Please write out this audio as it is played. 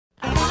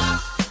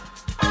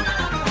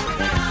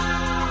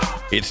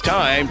It's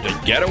time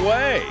to get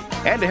away.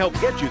 And to help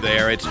get you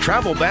there, it's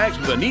Travel Bags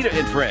with Anita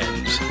and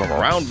Friends. From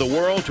around the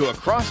world to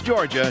across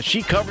Georgia,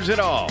 she covers it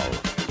all.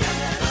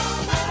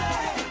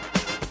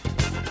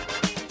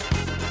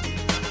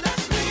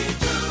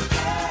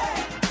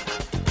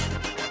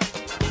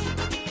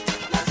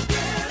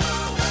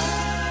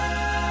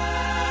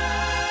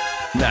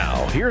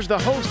 Now, here's the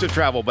host of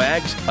Travel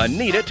Bags,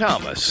 Anita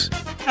Thomas.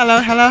 Hello,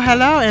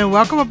 and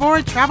welcome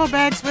aboard Travel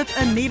Bags with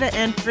Anita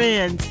and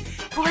Friends.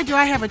 Boy, do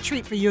I have a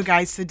treat for you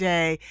guys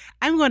today.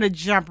 I'm going to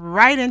jump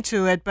right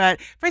into it,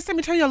 but first let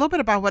me tell you a little bit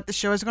about what the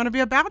show is going to be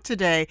about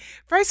today.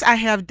 First, I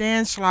have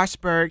Dan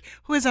Schlossberg,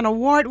 who is an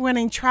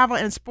award-winning travel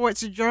and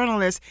sports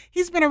journalist.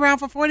 He's been around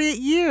for 48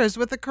 years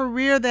with a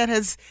career that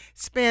has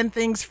spanned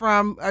things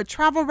from a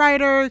travel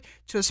writer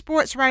to a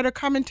sports writer,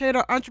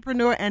 commentator,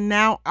 entrepreneur, and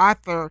now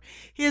author.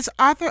 He is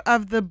author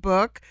of the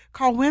book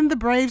called When the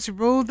Braves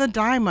Rule the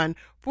Diamond,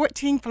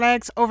 14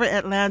 Flags over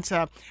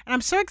Atlanta. And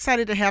I'm so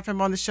excited to have him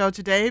on the show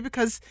today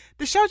because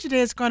the show today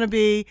is going to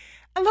be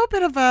a little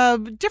bit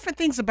of different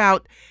things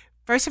about,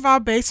 first of all,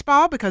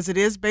 baseball, because it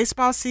is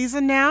baseball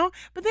season now.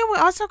 But then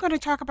we're also going to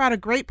talk about a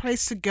great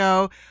place to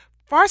go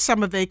for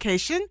summer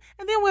vacation.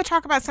 And then we'll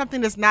talk about something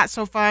that's not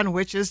so fun,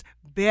 which is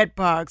bed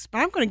bugs.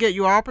 But I'm going to get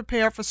you all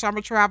prepared for summer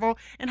travel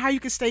and how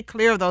you can stay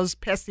clear of those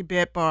pesky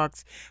bed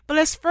bugs. But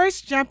let's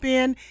first jump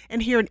in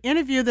and hear an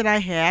interview that I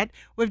had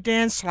with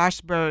Dan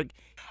Schlossberg,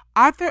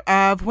 author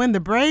of When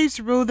the Braves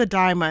Rule the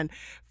Diamond,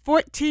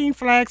 14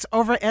 Flags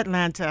over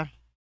Atlanta.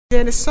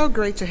 Dan, it's so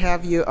great to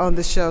have you on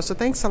the show. So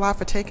thanks a lot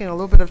for taking a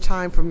little bit of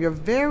time from your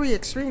very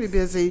extremely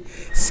busy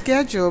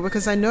schedule,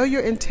 because I know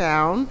you're in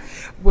town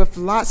with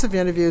lots of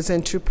interviews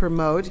and to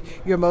promote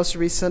your most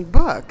recent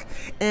book.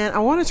 And I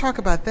want to talk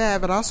about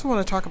that, but I also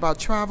want to talk about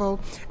travel.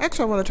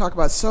 Actually, I want to talk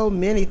about so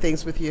many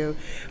things with you.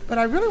 But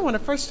I really want to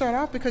first start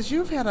off because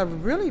you've had a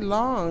really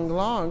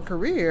long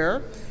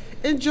career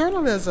in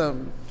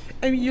journalism.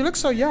 I mean, you look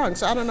so young,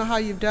 so I don't know how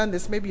you've done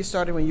this. Maybe you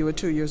started when you were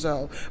 2 years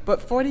old.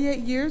 But 48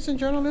 years in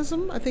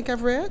journalism, I think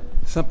I've read?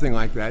 Something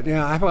like that.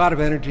 Yeah, I have a lot of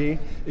energy.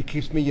 It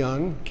keeps me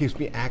young, keeps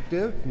me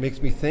active,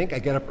 makes me think. I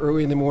get up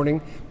early in the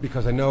morning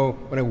because I know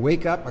when I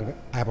wake up,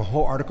 I have a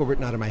whole article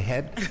written out of my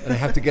head, and I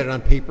have to get it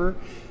on paper.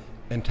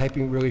 And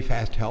typing really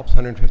fast helps,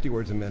 150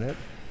 words a minute.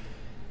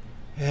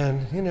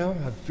 And,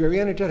 I'm very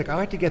energetic. I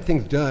like to get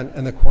things done,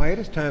 and the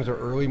quietest times are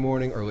early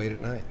morning or late at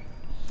night.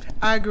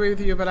 I agree with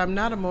you, but I'm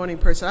not a morning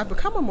person. I've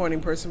become a morning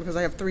person because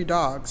I have 3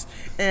 dogs.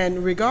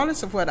 And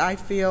regardless of what I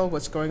feel,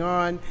 what's going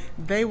on,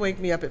 they wake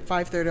me up at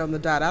 5:30 on the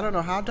dot. I don't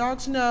know how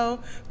dogs know,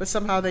 but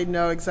somehow they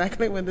know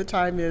exactly when the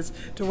time is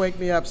to wake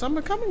me up. So I'm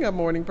becoming a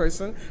morning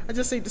person. I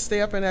just need to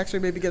stay up and actually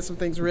maybe get some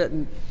things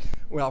written.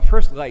 Well,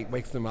 first light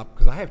wakes them up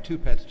because I have 2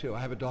 pets too. I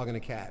have a dog and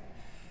a cat.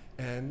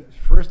 And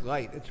first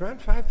light, it's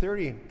around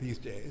 5:30 these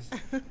days.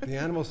 The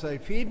animals say,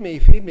 feed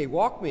me,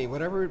 walk me,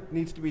 whatever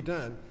needs to be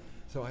done.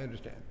 So I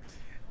understand.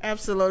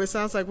 Absolutely.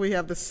 Sounds like we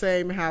have the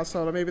same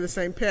household or maybe the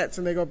same pets,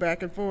 and they go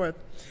back and forth.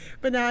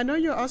 But now I know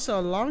you're also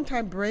a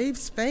longtime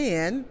Braves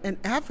fan and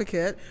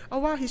advocate. Oh,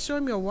 wow, he's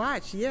showing me a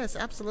watch. Yes,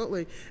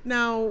 absolutely.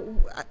 Now,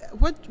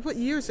 what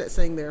year is that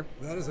saying there?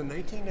 That is a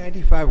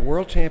 1995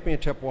 World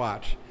Championship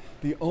watch,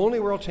 the only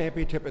World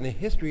Championship in the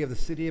history of the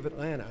city of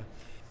Atlanta.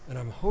 And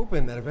I'm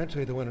hoping that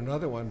eventually they'll win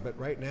another one, but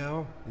right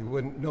now, you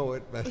wouldn't know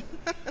it, but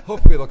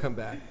hopefully they'll come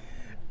back.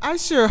 I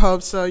sure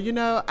hope so.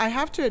 I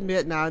have to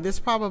admit now,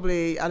 this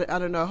probably, I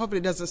don't know, hopefully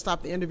it doesn't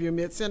stop the interview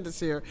mid-sentence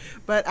here,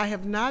 but I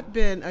have not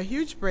been a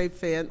huge Braves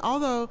fan.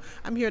 Although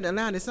I'm here in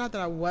Atlanta, it's not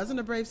that I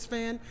wasn't a Braves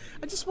fan.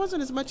 I just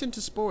wasn't as much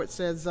into sports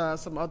as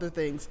some other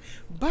things.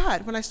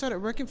 But when I started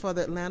working for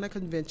the Atlanta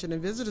Convention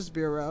and Visitors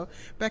Bureau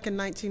back in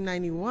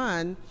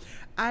 1991,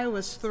 I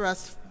was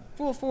thrust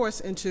full force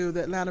into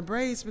the Atlanta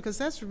Braves because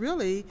that's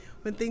really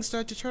when things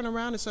start to turn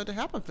around and start to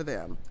happen for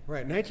them.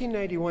 Right.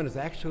 1991 is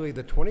actually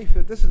the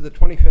 25th. This is the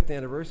 25th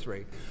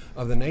anniversary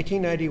of the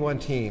 1991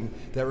 team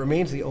that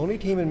remains the only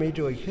team in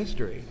Major League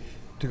history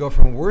to go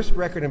from worst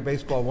record in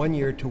baseball one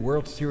year to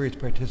World Series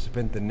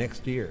participant the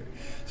next year.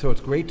 So it's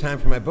a great time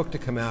for my book to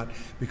come out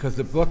because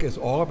the book is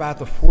all about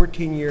the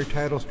 14-year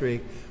title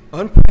streak,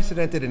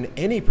 unprecedented in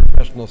any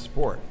professional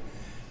sport.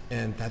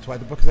 And that's why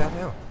the book is out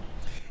now.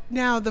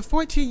 Now, the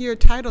 14-year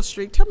title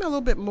streak, tell me a little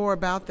bit more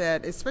about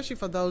that, especially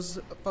for those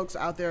folks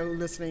out there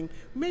listening,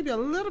 maybe a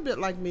little bit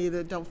like me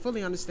that don't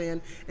fully understand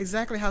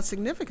exactly how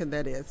significant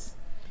that is.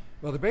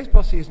 Well, the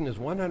baseball season is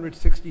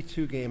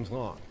 162 games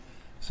long.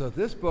 So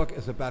this book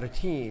is about a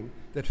team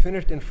that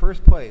finished in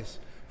first place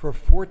for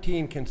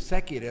 14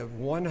 consecutive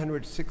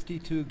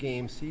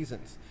 162-game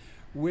seasons,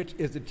 which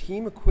is the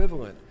team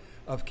equivalent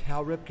of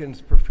Cal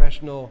Ripken's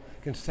professional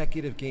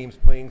consecutive games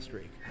playing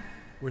streak,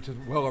 which is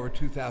well over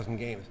 2,000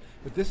 games.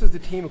 But this is the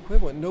team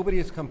equivalent. Nobody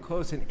has come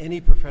close in any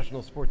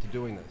professional sport to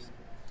doing this.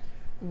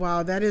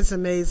 Wow, that is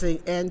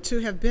amazing. And to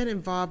have been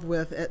involved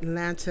with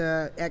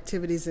Atlanta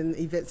activities and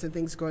events and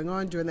things going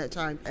on during that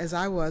time, as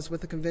I was with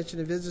the Convention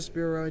and Visitors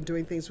Bureau and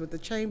doing things with the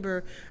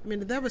Chamber, I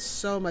mean, there was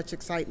so much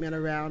excitement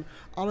around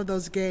all of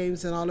those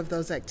games and all of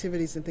those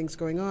activities and things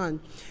going on.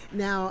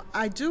 Now,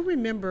 I do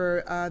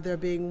remember there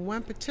being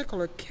one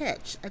particular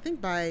catch, I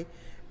think by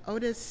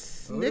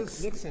Otis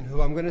Nixon,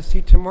 who I'm going to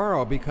see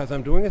tomorrow because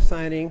I'm doing a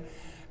signing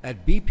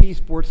at BP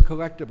Sports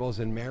Collectibles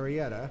in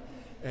Marietta.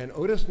 And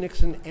Otis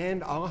Nixon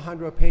and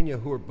Alejandro Pena,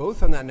 who were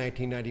both on that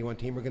 1991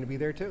 team, are going to be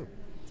there too.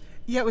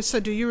 Yeah, so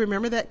do you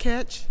remember that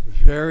catch?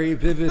 Very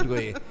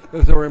vividly. It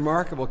was a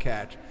remarkable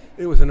catch.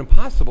 It was an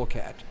impossible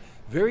catch.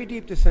 Very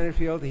deep to center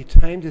field. He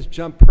timed his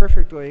jump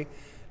perfectly,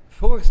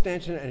 full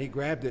extension, and he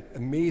grabbed it.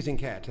 Amazing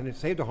catch, and it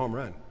saved a home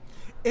run.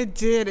 It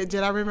did.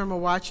 I remember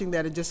watching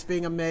that and just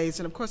being amazed.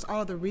 And, of course,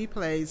 all the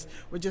replays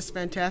were just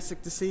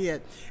fantastic to see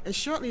it. And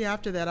shortly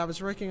after that, I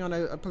was working on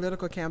a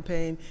political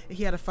campaign.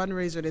 He had a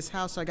fundraiser at his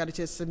house, so I got a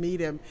chance to meet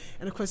him.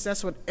 And, of course,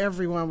 that's what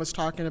everyone was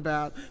talking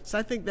about. So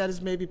I think that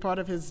is maybe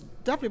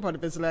definitely part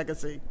of his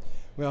legacy.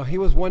 Well, he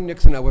was one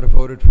Nixon I would have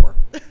voted for.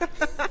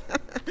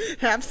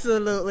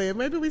 Absolutely. And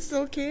maybe we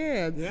still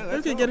can. Yeah,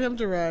 we can get him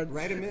to run.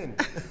 Write him in.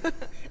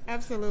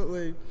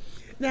 Absolutely.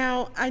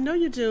 Now, I know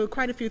you do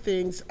quite a few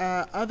things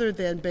other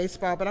than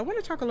baseball, but I want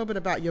to talk a little bit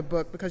about your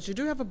book because you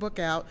do have a book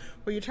out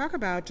where you talk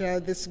about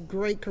this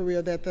great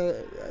career that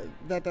the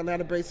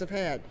Atlanta Braves have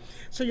had.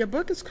 So your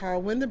book is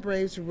called When the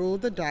Braves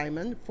Ruled the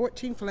Diamond,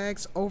 14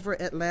 Flags Over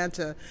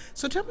Atlanta.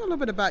 So tell me a little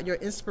bit about your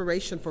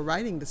inspiration for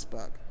writing this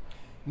book.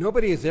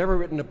 Nobody has ever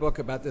written a book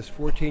about this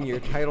 14-year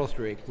title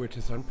streak, which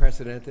is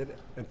unprecedented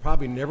and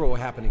probably never will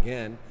happen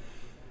again.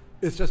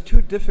 It's just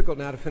too difficult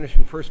now to finish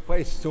in first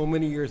place so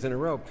many years in a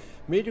row.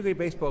 Major League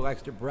Baseball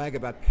likes to brag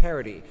about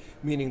parity,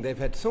 meaning they've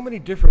had so many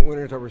different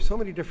winners over so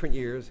many different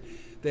years.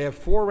 They have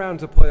 4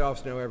 rounds of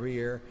playoffs now every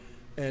year,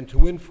 and to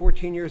win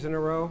 14 years in a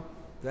row,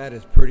 that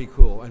is pretty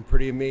cool and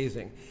pretty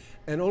amazing.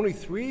 And only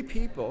 3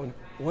 people,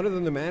 one of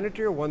them the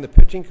manager, one the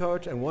pitching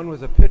coach, and one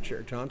was a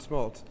pitcher, John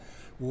Smoltz,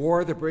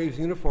 wore the Braves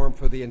uniform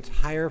for the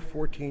entire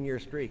 14-year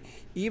streak.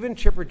 Even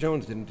Chipper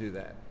Jones didn't do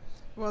that.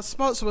 Well,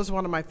 Smoltz was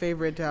one of my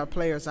favorite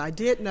players. I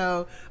did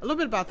know a little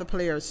bit about the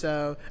players,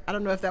 so I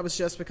don't know if that was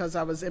just because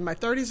I was in my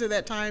 30s at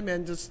that time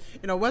and just,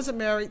 wasn't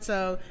married,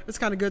 so it was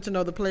kind of good to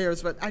know the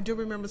players. But I do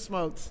remember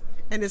Smoltz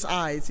and his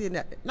eyes. He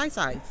had nice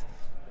eyes.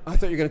 I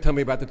thought you were going to tell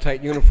me about the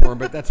tight uniform,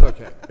 but that's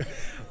okay.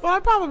 Well, I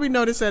probably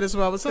noticed that as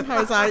well, but somehow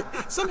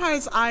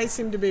his eyes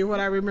seem to be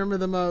what I remember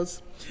the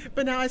most.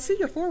 But now I see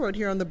your foreword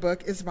here on the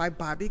book is by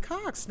Bobby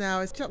Cox.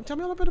 Now, tell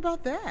me a little bit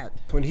about that.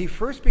 When he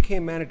first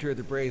became manager of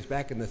the Braves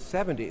back in the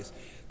 70s,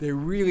 they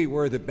really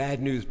were the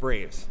bad news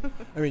Braves.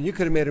 I mean, you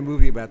could have made a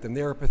movie about them.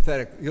 They were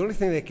pathetic. The only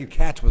thing they could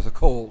catch was a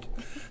cold.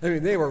 I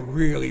mean, they were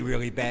really,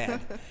 really bad.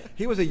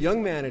 He was a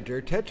young manager.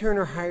 Ted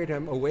Turner hired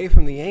him away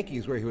from the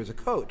Yankees, where he was a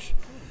coach,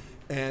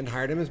 and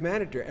hired him as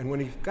manager. And when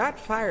he got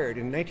fired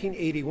in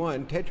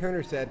 1981, Ted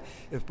Turner said,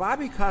 if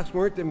Bobby Cox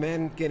weren't the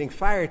man getting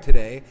fired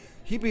today,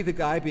 he'd be the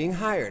guy being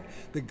hired.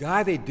 The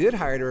guy they did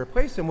hire to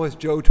replace him was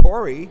Joe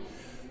Torre,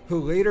 who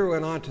later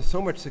went on to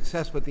so much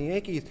success with the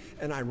Yankees.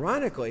 And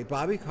ironically,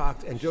 Bobby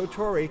Cox and Joe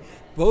Torre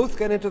both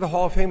got into the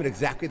Hall of Fame at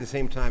exactly the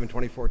same time in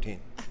 2014.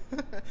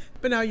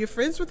 But now you're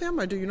friends with him,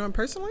 or do you know him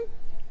personally?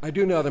 I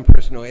do know them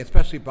personally,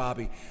 especially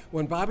Bobby.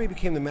 When Bobby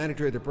became the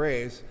manager of the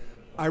Braves,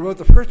 I wrote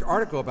the first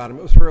article about him.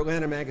 It was for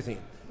Atlanta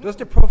Magazine. Just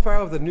a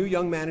profile of the new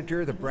young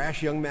manager, the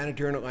brash young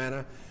manager in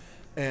Atlanta.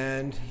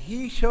 And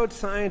he showed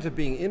signs of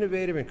being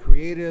innovative and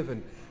creative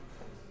and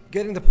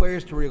getting the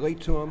players to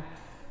relate to him.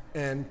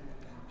 And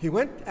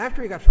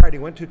after he got fired, he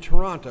went to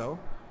Toronto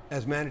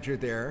as manager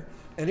there,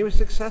 and he was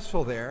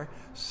successful there,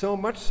 so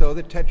much so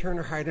that Ted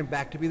Turner hired him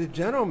back to be the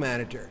general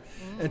manager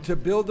and to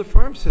build the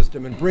farm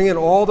system and bring in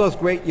all those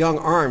great young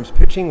arms,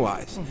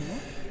 pitching-wise.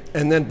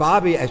 And then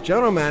Bobby, as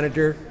general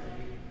manager,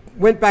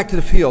 went back to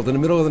the field in the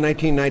middle of the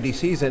 1990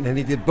 season, and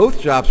he did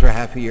both jobs for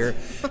half a year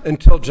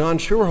until John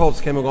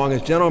Schuerholz came along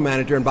as general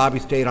manager, and Bobby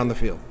stayed on the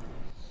field.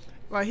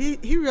 Well, he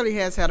really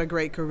has had a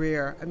great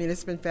career. I mean,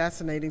 it's been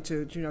fascinating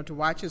to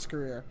watch his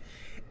career.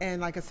 And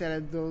like I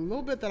said, the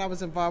little bit that I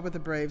was involved with the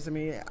Braves, I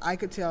mean, I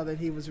could tell that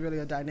he was really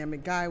a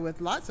dynamic guy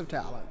with lots of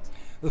talent.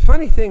 The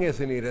funny thing is,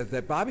 Anita,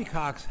 that Bobby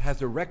Cox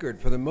has a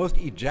record for the most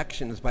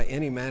ejections by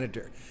any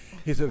manager.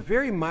 He's a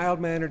very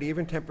mild-mannered,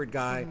 even-tempered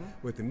guy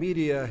with the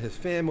media, his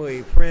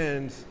family,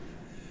 friends.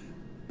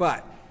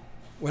 But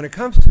when it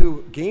comes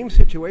to game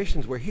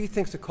situations where he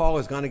thinks the call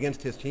has gone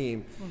against his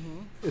team,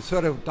 it's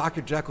sort of Dr.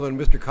 Jekyll and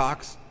Mr.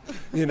 Cox.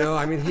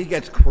 I mean, he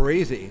gets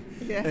crazy.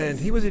 Yes. And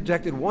he was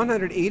ejected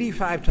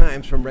 185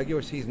 times from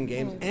regular season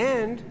games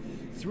and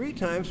 3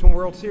 times from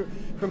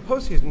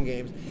postseason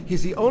games.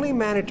 He's the only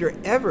manager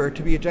ever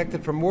to be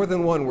ejected from more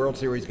than one World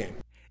Series game.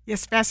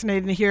 Yes,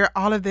 fascinating to hear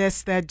all of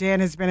this that Dan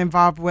has been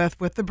involved with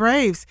the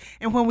Braves.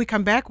 And when we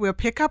come back, we'll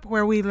pick up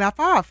where we left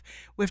off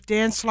with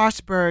Dan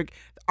Schlossberg,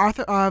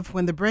 author of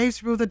When the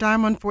Braves Ruled the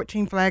Diamond,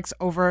 14 Flags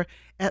Over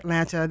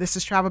Atlanta. This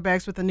is Travel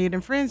Bags with Anita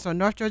and Friends on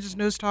North Georgia's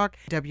News Talk,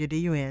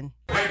 WDUN.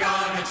 We're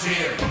gonna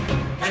cheer.